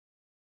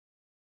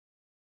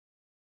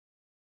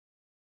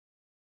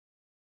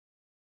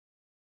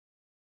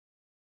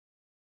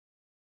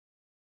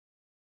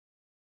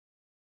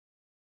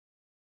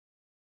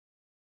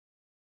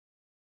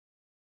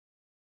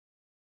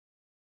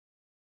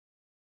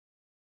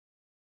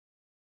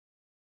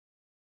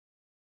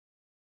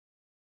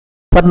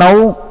So now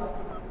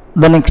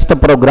the next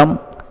program,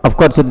 of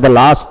course, it's the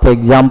last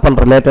example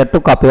related to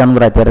copy on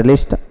write array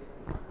list.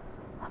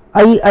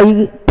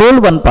 I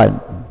told one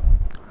point.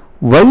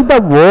 Why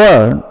the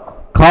word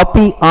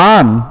copy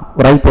on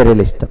write array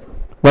list?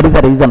 What is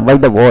the reason? Why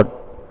the word?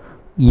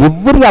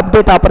 Every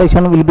update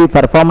operation will be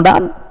performed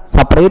on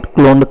separate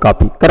cloned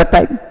copy. Correct?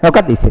 Right? Look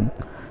at this.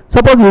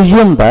 Suppose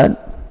assume that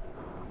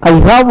I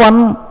have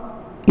one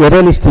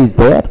array list is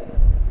there,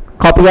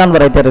 copy on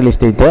write array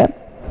list is there.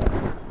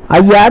 I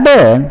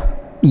added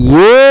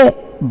A,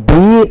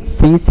 B,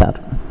 C, sir.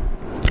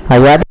 I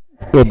added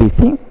A, B,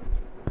 C.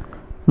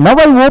 Now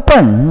I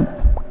open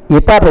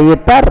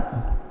iterator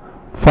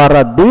for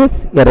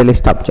this array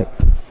list object.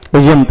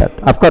 Assume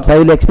that. Of course, I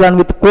will explain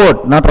with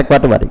code, not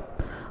required to worry.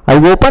 I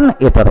open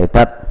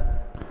iterator.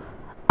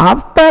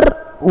 After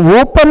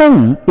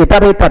opening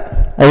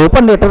iterator, I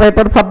open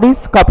iterator for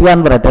this copy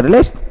on write array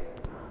list.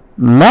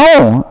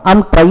 Now I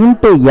am trying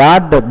to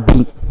add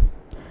D.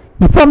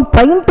 If I am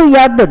trying to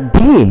add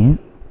D,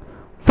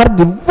 for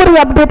every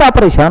update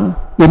operation,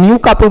 a new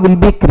copy will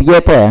be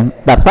created.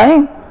 That's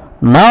why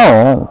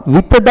now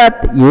with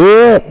that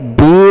A,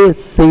 B,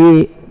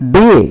 C, D,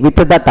 with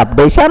that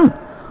updation,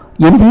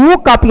 a new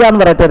copy on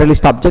write array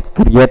list object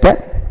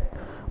created,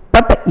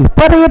 but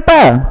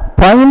iterator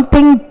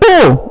pointing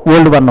to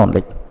old one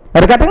only.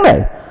 Are you getting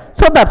that?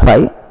 So that's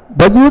why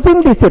by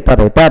using this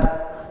iterator,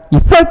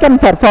 if I can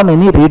perform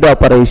any read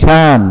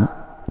operation,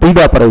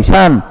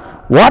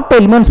 what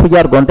elements we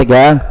are going to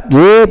get?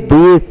 A,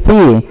 B,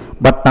 C,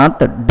 but not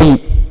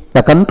D.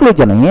 The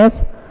conclusion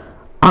is,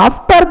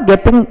 after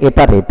getting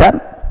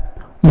iterator,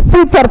 if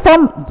we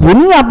perform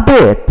any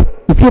update,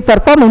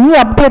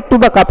 to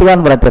the copy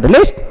on write array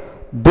list,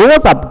 those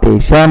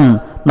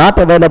updation not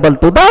available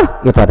to the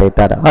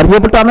iterator. Are you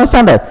able to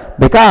understand it?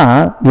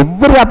 Because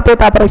every update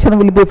operation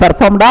will be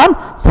performed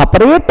on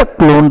separate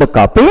cloned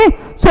copy.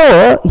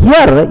 So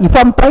here, if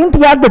I am trying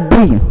to add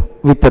D,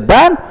 with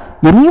that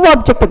a new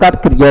object got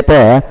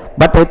created,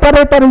 but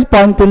iterator is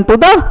pointing to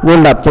the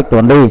old object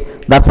only.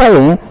 That's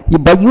why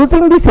by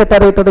using this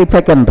iterator, if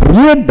I can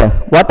read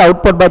what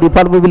output by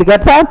default we will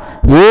get, sir,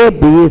 A,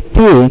 B,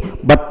 C,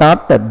 but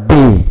not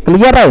D.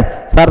 Clear,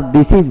 right? Sir,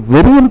 this is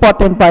very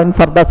important point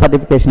for the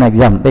certification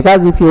exam,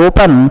 because if you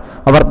open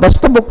our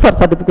best book for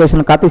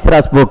certification,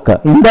 Katisra's book,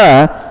 in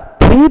the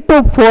 3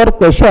 to 4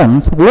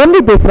 questions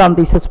only based on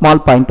this small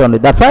point only.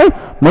 That's why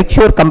make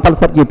sure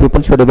compulsory you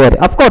people should aware.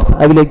 Of course,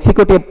 I will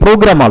execute a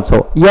program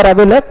also. Here I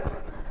will like,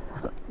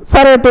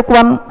 sir, I took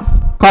one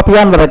copy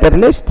on write array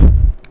list.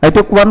 I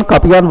took one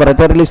copy on write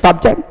array list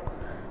object.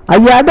 I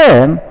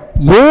added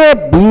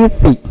A, B,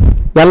 C.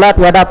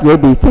 Add of A,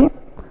 B, C.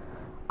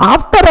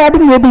 After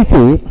adding A, B,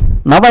 C,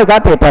 now I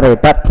got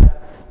iterator.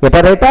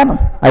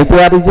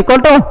 ITR is equal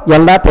to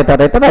L dot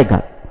iterator I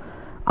got.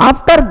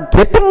 After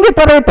getting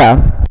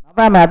iterator,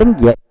 I am adding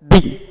D.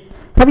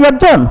 Have you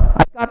observed?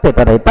 I got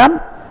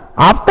iterator.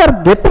 After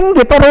getting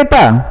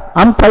iterator,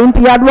 I am trying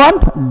to add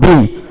one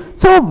D.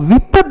 So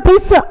with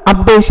this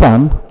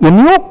updation, a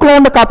new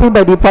cloned copy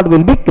by default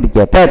will be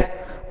created.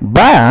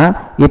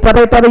 But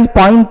iterator is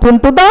pointing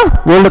to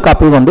the old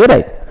copy only,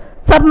 right?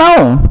 So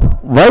now,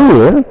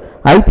 while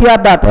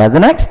ITR dot as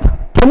next,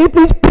 can you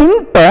please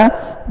print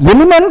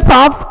elements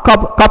of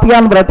copy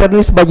on write array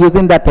list by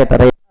using that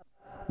iterator?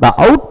 The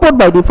output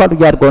by default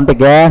we are going to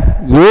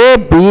get A,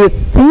 B,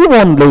 C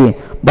only,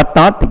 but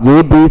not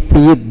A, B,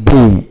 C,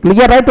 D.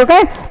 Clear, right?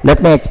 Okay.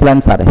 Let me explain,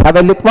 sir. Have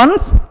a look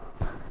once.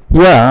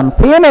 Here,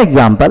 same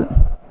example.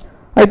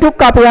 I took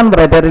copy on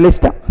write array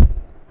list.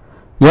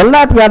 L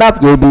dot add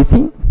of A, B,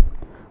 C.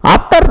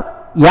 After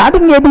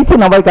adding A, B, C,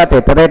 now I got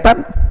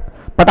iterator.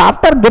 But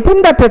after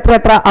getting that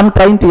iterator, I am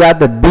trying to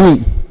add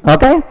D.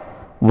 Okay.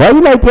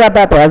 While I add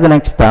that as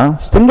next,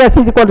 string S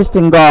is equal to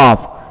string of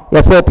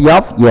SOP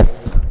of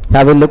yes.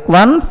 Have a look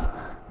once.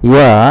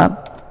 Here,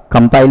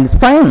 compiles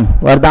fine.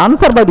 Where the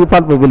answer by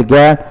default we will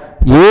get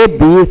A,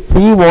 B,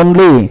 C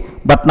only,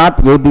 but not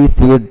A, B,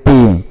 C,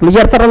 D.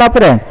 Clear for all of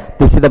you?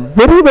 This is a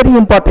very, very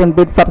important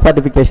bit for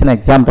certification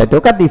exam. Right?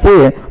 Okay, this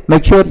is,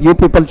 make sure you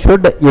people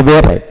should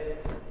aware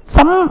it.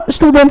 Some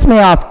students may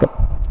ask,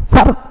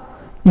 sir,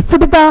 if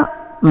it is the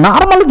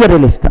normal array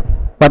list,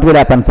 what will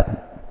happen, sir?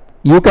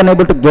 You can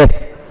able to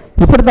guess.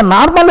 If it is the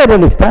normal array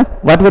list,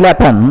 what will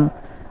happen?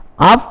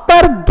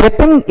 After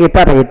getting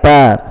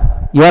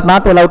iterator, you are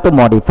not allowed to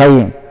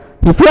modify.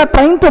 If you are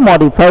trying to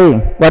modify,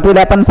 what will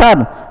happen,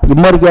 sir?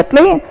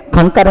 Immediately,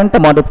 concurrent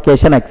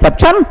modification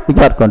exception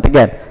you are going to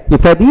get.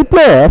 If I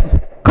replace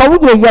cow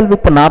AL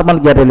with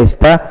normal array list,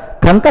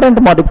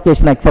 concurrent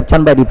modification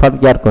exception by default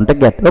you are going to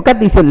get. Look at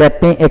this.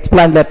 Let me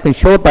explain. Let me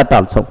show that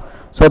also,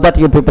 so that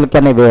you people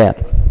can aware.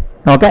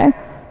 Okay,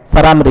 sir,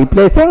 I am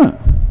replacing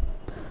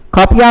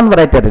copy on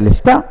write array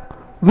list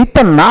with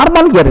a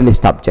normal array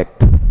list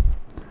object.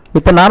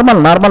 With a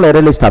normal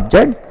array list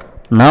object.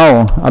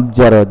 Now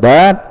observe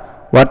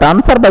that what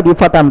answer by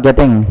default I am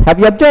getting. Have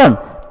you observed?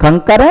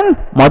 Concurrent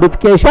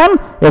modification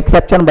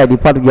exception by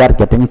default we are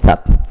getting, sir.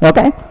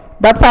 Okay,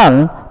 that's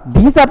all.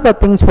 these are the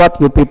things what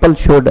you people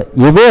should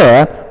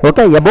aware,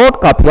 okay,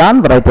 about copy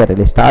on write array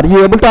list. Are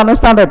you able to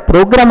understand that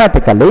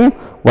programmatically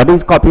what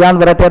is copy on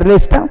write array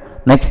list?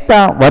 Next,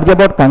 what is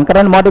about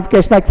concurrent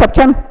modification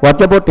exception? What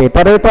is about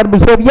iterator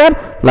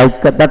behavior?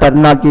 Like that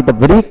terminology, the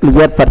very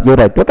clear for you,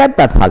 right? Okay,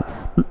 that's all.